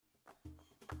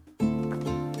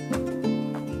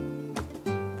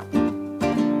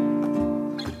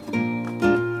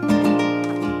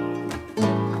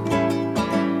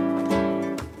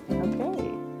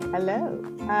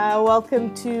Hello.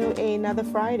 Welcome to another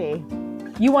Friday.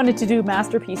 You wanted to do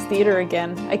Masterpiece Theater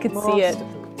again. I could see it.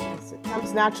 Yes, it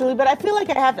comes naturally, but I feel like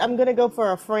I'm going to go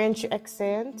for a French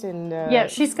accent. And yeah,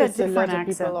 she's got different a lot of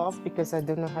accents. people off because I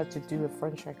don't know how to do a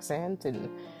French accent, and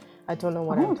I don't know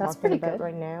what I'm talking about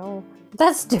right now.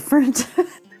 That's different.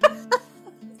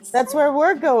 That's where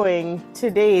we're going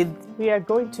today. We are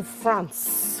going to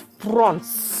France.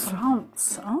 France.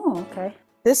 Oh, okay.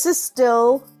 This is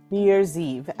still New Year's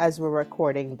Eve as we're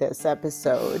recording this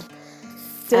episode.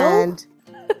 Still? And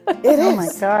it Oh is. my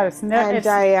God!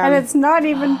 And it's not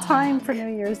even time for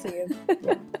New Year's Eve.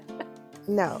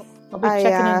 No. I'll be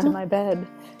checking into my bed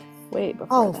way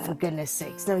before that. For goodness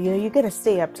sakes. No, you got to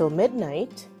stay up till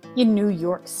midnight. In New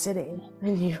York City.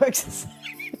 In New York City.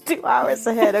 2 hours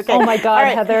ahead. Okay. Oh my God, All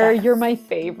right. Heather, you're my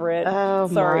favorite. Oh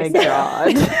Sorry, my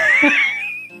Sarah.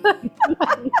 God.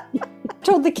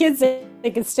 Told the kids that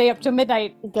they could stay up till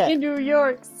midnight Okay. in New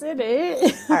York City.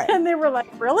 All right. And they were like,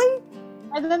 really?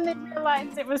 And then they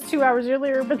realized it was 2 hours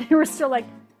earlier, but they were still like,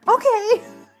 okay,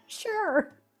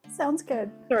 sure. Sounds good.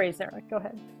 Sorry, Sarah, go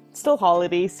ahead. Still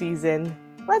holiday season.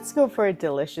 Let's go for a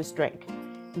delicious drink.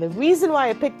 The reason why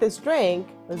I picked this drink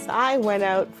was I went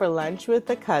out for lunch with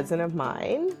a cousin of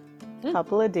mine a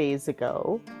couple of days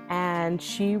ago, and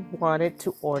she wanted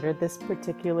to order this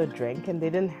particular drink, and they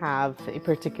didn't have a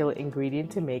particular ingredient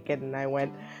to make it. And I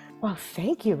went, well,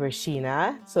 thank you,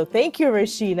 Rashina. So thank you,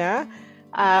 Rashina,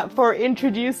 for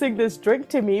introducing this drink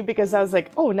to me, because I was like,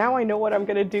 oh, now I know what I'm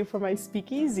going to do for my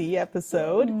speakeasy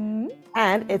episode.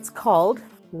 And it's called,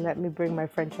 let me bring my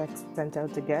French accent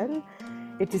out again.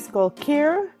 It is called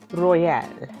Kir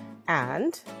Royale.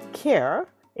 And Kir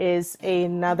is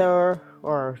another,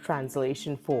 or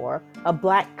translation for, a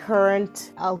black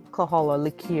currant alcohol or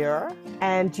liqueur.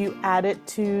 And you add it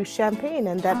to champagne.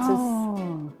 And that's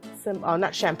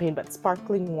not champagne, but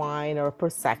sparkling wine or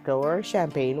Prosecco or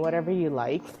champagne, whatever you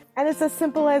like. And it's as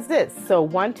simple as this. So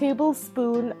 1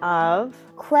 tablespoon of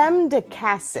creme de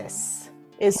cassis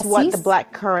is what the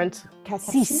black currant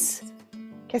Cassis,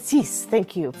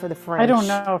 thank you for the French. I don't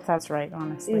know if that's right,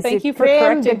 honestly. Thank you for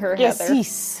correcting her, Heather.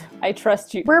 I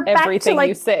trust you. We're back everything to,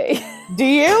 you say. Do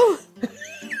you?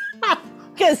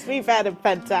 Because we've had a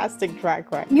fantastic track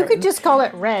record. You could just call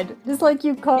it red, just like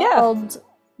you called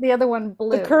the other one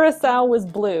blue. The curacao was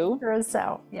blue.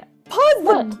 Curacao, yeah. Pause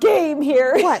the game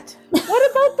here. What?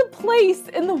 What about the place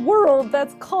in the world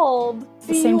that's called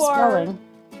The same spelling.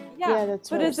 Yeah, that's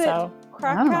But right. is it So,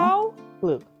 Krakow?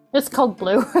 Blue. It's called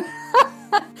blue.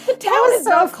 The town is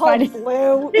not called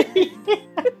Blue.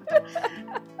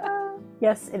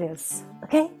 Yes, it is.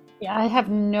 Okay. Yeah, I have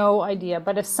no idea.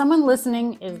 But if someone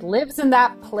listening lives in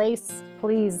that place,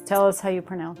 please tell us how you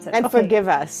pronounce it. And forgive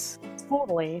us.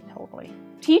 Totally.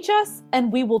 Teach us,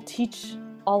 and we will teach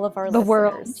all of our The listeners.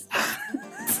 world.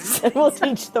 And we'll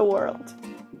teach the world.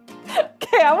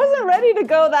 Okay, I wasn't ready to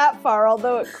go that far,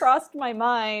 although it crossed my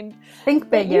mind. Think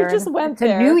big, You Erin. just went it's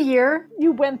there. a new year.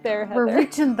 You went there, Heather. We're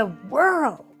reaching the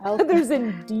world. Heather's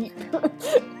in deep.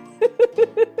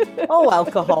 Oh,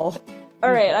 alcohol.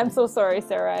 All right, I'm so sorry,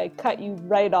 Sarah. I cut you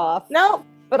right off. No.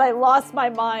 But I lost my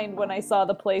mind when I saw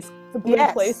the blue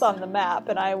Yes. place on the map,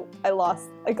 and I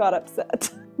got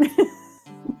upset.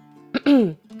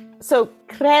 So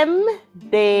creme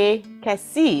de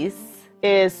cassis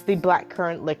is the black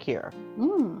currant liqueur.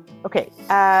 Okay,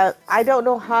 I don't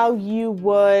know how you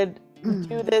would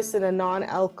do this in a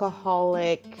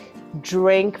non-alcoholic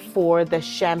drink for the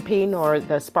champagne or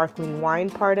the sparkling wine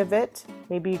part of it.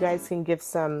 Maybe you guys can give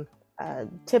some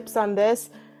tips on this.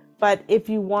 But if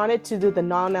you wanted to do the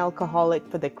non-alcoholic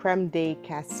for the creme de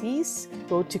cassis,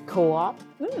 go to Co-op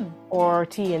or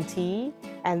T&T,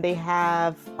 and they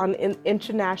have on the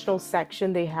international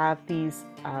section they have these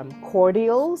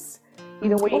cordials. You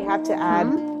know, where you have to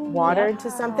add water into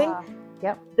something.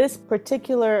 Yep. This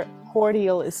particular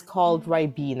cordial is called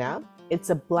Ribena.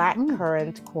 It's a black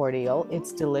currant cordial.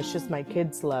 It's delicious. My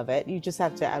kids love it. You just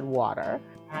have to add water.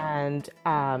 And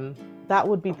that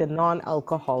would be the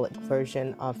non-alcoholic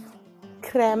version of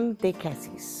creme de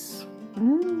cassis.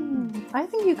 I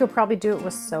think you could probably do it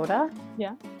with soda.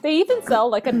 Yeah. They even sell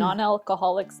like a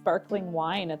non-alcoholic sparkling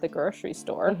wine at the grocery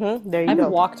store. There you I've go.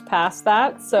 walked past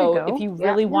that. So There you go. if you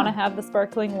really want to have the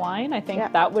sparkling wine, I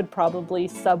think that would probably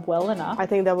sub well enough. I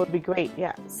think that would be great.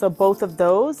 Yeah. So both of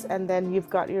those, and then you've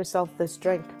got yourself this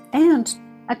drink. And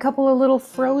a couple of little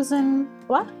frozen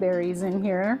blackberries in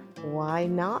here. Why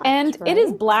not? And right? it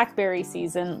is blackberry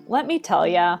season. Let me tell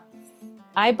ya.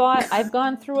 I've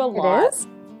gone through a lot. is?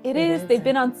 It is. They've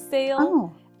been on sale.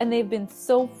 Oh. And they've been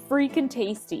so freaking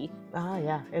tasty. Ah,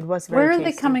 yeah. It was very Where are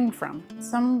tasty. they coming from?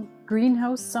 Some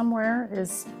greenhouse somewhere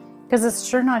is... Because it's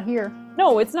sure not here.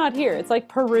 No, it's not here. It's like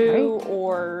Peru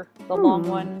or the long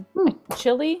one.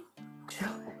 Chile?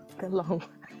 The long.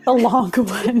 The long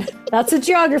one. That's a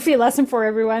geography lesson for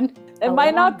everyone. It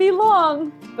might not be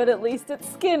long, but at least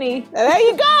it's skinny. There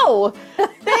you go.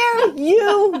 There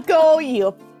you go.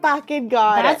 You fucking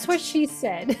got it. That's what she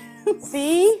said.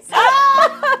 See?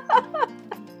 Ah!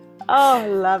 Oh,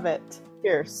 love it.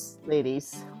 Cheers,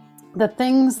 ladies. The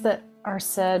things that are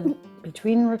said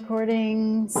between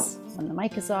recordings, when the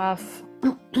mic is off.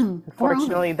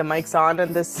 Unfortunately, the mic's on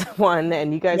this one,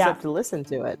 and you guys have to listen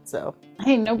to it. So,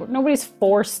 hey, nobody's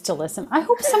forced to listen. I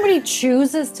hope somebody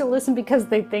chooses to listen because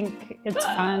they think it's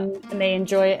fun and they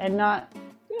enjoy it, and not.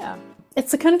 Yeah,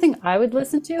 it's the kind of thing I would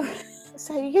listen to.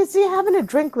 So you guys, you're having a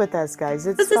drink with us, guys.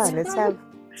 It's fun. It's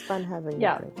fun having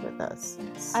a drink with us.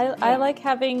 I like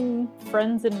having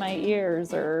friends in my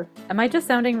ears. Or am I just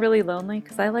sounding really lonely?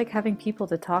 Because I like having people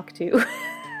to talk to.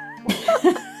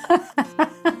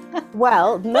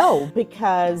 Well, no,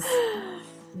 because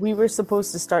we were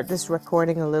supposed to start this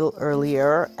recording a little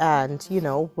earlier, and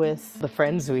with the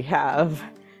friends we have,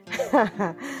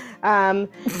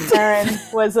 Erin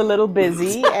was a little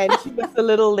busy and she was a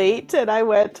little late, and I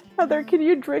went, Heather, can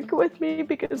you drink with me?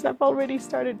 Because I've already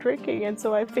started drinking, and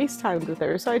so I FaceTimed with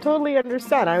her. So I totally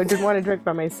understand. I didn't want to drink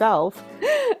by myself.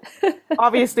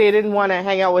 Obviously, I didn't want to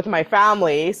hang out with my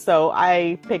family, so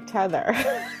I picked Heather.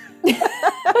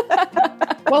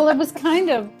 Well, it was kind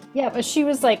of, but she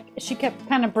was like, she kept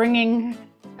kind of bringing her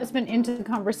husband into the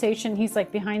conversation. He's like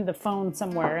behind the phone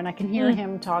somewhere, and I can hear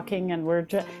him talking, and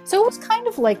so it was kind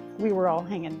of like we were all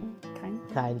hanging.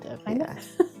 Kind of.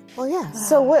 Well, yeah.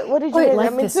 So what did you?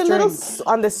 Like, I mean, it's a little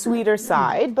on the sweeter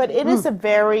side, but it is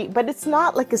but it's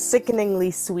not like a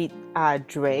sickeningly sweet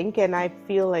drink, and I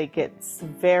feel like it's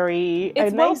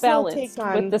It's well balanced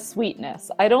with the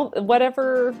sweetness.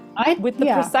 With the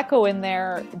Prosecco in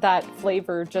there, that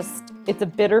flavor it's a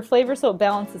bitter flavor, so it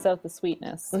balances out the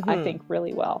sweetness, I think,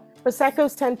 really well.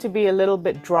 Proseccos tend to be a little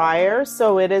bit drier,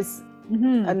 so it is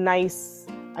a nice,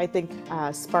 I think,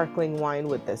 sparkling wine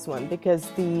with this one,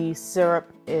 because the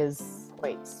syrup is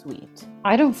quite sweet.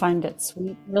 I don't find it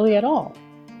sweet really at all.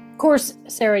 Of course,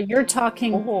 Sarah, you're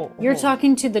talking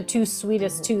to the two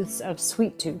sweetest tooths of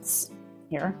sweet tooths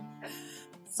here.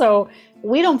 So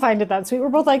we don't find it that sweet. We're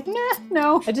both like, nah,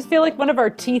 no. I just feel like one of our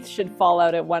teeth should fall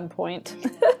out at one point.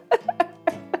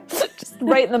 Just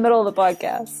right in the middle of the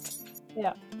podcast.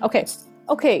 Yeah.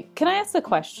 Okay, can I ask a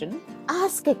question?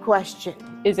 Ask a question.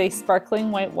 Is a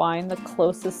sparkling white wine the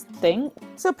closest thing?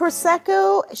 So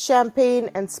Prosecco, champagne,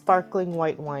 and sparkling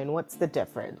white wine, what's the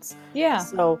difference? Yeah.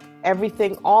 So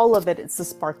everything, all of it, it's a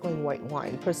sparkling white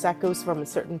wine. Prosecco's from a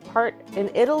certain part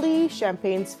in Italy,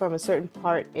 champagne's from a certain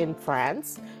part in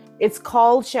France. It's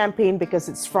called champagne because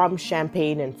it's from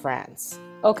Champagne in France.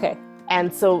 Okay.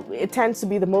 And so it tends to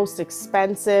be the most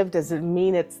expensive. Does it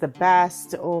mean it's the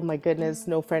best? Oh my goodness,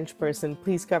 no French person,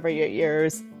 please cover your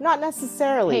ears. Not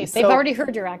necessarily. Hey, they've already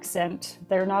heard your accent.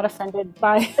 They're not offended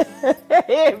by...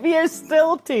 If you're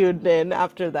still tuned in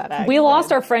after that accent. We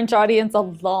lost our French audience a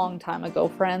long time ago,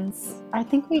 friends. I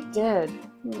think we did.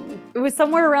 It was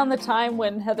somewhere around the time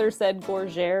when Heather said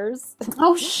gorgères.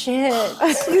 Oh, shit.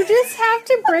 You just have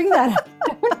to bring that up.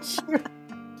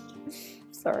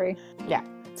 Sorry. Yeah.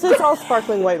 So it's all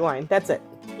sparkling white wine. That's it.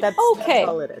 That's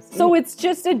all it is. So it's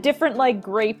just a different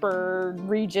grape or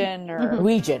region or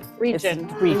region.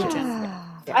 Yeah.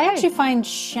 I actually find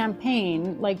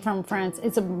champagne, from France,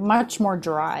 it's a much more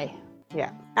dry.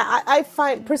 Yeah. I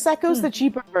find Prosecco's the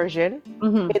cheaper version.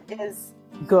 It is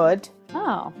good.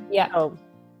 Oh. Yeah. So,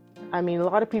 I mean, a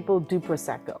lot of people do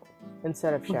Prosecco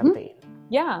instead of champagne.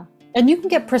 Yeah. And you can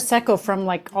get Prosecco from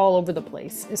all over the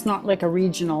place. It's not like a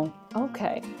regional.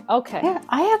 Okay. Yeah,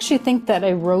 I actually think that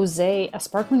a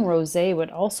sparkling rosé would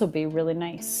also be really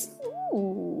nice.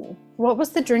 Ooh. What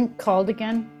was the drink called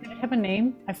again? Did it have a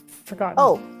name? I've forgotten.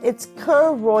 Oh, it's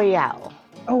Cœur Royal.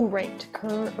 Oh, right.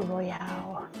 Cœur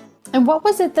Royal. And what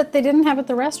was it that they didn't have at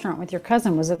the restaurant with your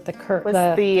cousin? Was it the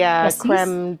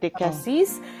crème de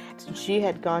cassis? Oh. She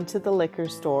had gone to the liquor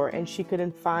store and she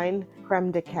couldn't find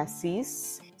crème de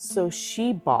cassis. So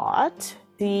she bought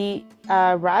the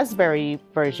raspberry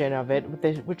version of it,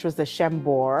 which was the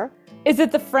Chambord. Is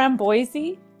it the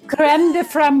framboise? Crème de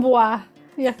framboise.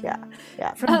 Yeah.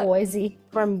 Framboise.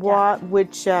 Framboise,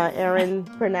 which Erin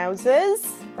pronounces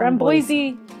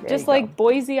Framboise, just like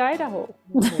Boise, Idaho.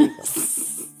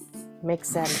 Makes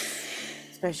sense,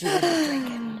 especially when you're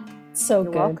drinking. So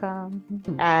You're good. welcome.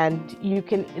 And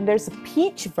there's a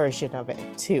peach version of it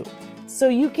too. So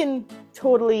you can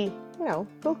totally,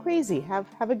 go crazy. Have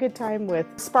a good time with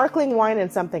sparkling wine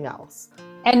and something else.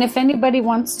 And if anybody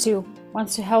wants to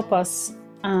help us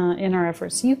in our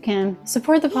efforts, you can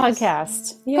support the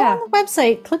podcast. Yeah. Go on the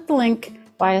website, click the link,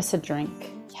 buy us a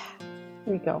drink. Yeah.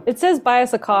 There you go. It says buy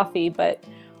us a coffee, but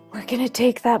we're going to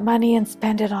take that money and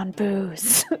spend it on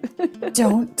booze.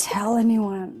 Don't tell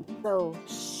anyone. So,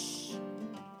 shh.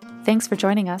 Thanks for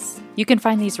joining us. You can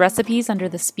find these recipes under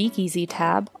the Speakeasy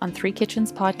tab on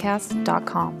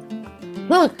threekitchenspodcast.com.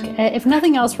 Look, if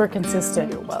nothing else, we're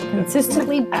consistent. You're welcome.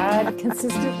 Consistently bad,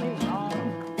 consistently wrong.